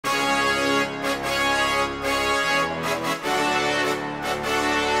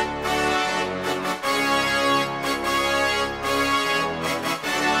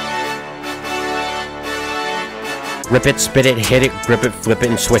Rip it, spit it, hit it, grip it, flip it,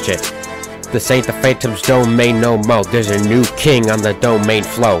 and switch it. This ain't the Phantom's domain no more. There's a new king on the domain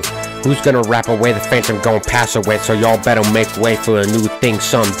flow. Who's gonna rap away the Phantom gon' pass away? So y'all better make way for a new thing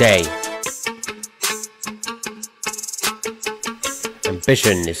someday.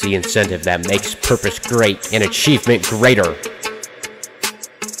 Ambition is the incentive that makes purpose great and achievement greater.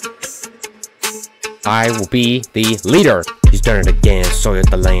 I will be the leader. He's done it again, soiled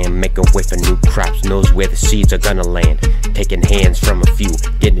the land, making way for new crops, knows where the seeds are gonna land. Taking hands from a few,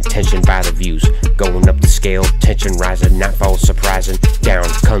 getting attention by the views. Going up the scale, tension rising, nightfall surprising, down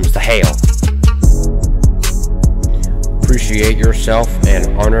comes the hail. Appreciate yourself and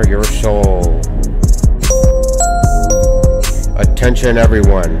honor your soul. Attention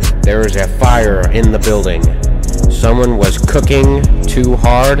everyone, there is a fire in the building. Someone was cooking too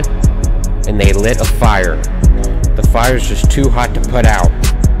hard and they lit a fire. The fire's just too hot to put out.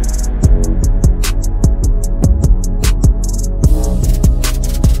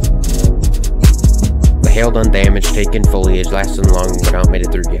 The hail done damage, taking foliage, lasting long but not made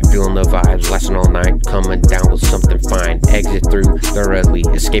it through yet. Feeling the vibes, lasting all night, coming down with something fine. Exit through thoroughly,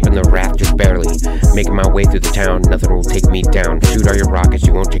 escaping the wrath just barely. Making my way through the town, nothing will take me down. Shoot all your rockets,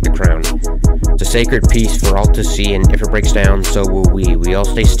 you won't take the crown. It's a sacred piece for all to see, and if it breaks down, so will we. We all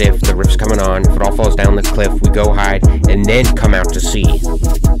stay stiff, the rift's coming on. If it all falls down the cliff, we go hide, and then come out to sea.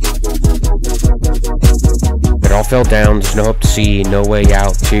 It all fell down, there's no hope to see, no way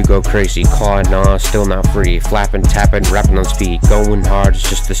out to go crazy. Claw, gnaw, still not free. Flapping, tapping, rapping on speed. Going hard, it's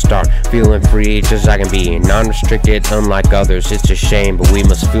just the start. Feeling free, just as I can be. Non-restricted, unlike others. It's a shame, but we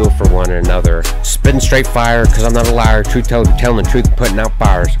must feel for one another. Spitting straight fire, cause I'm not a liar. Truth teller, telling the truth, putting out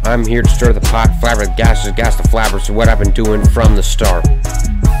fires. I'm here to stir the pot, flabber the gas is gas the flabbers. So what I've been doing from the start.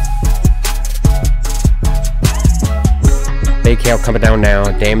 Big hail coming down now,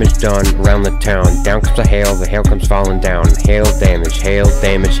 damage done around the town. Down comes the hail comes falling down. Hail damage, hail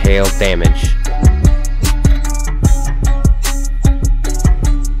damage, hail damage.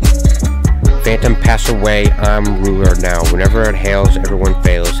 Phantom pass away, I'm ruler now. Whenever it hails, everyone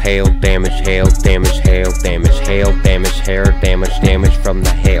fails. Hail damage, hail damage, hail damage, hail damage, hail damage, damage from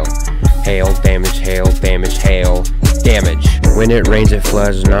the hail. Hail damage, hail damage, hail damage. When it rains, it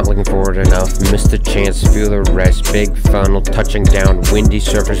floods, not looking forward enough. Missed the chance, feel the rest. Big funnel touching down, windy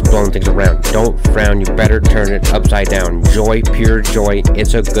surface blowing things around. Don't frown, you better turn it upside down. Joy, pure joy,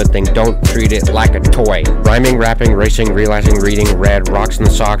 it's a good thing. Don't treat it like a toy. Rhyming, rapping, racing, realizing, reading, red. Rocks in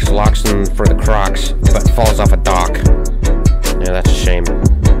the socks, locks in for the Crocs, but falls off a dock. Yeah, that's a shame.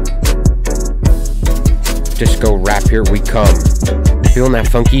 Disco rap, here we come. Feeling that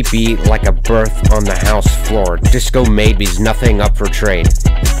funky beat like a birth on the house floor. Disco made me's nothing up for trade.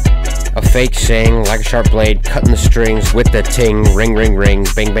 A fake saying like a sharp blade, cutting the strings with the ting. Ring, ring, ring,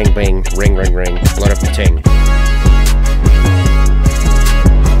 bang, bang, bang, ring, ring, ring, load up the ting.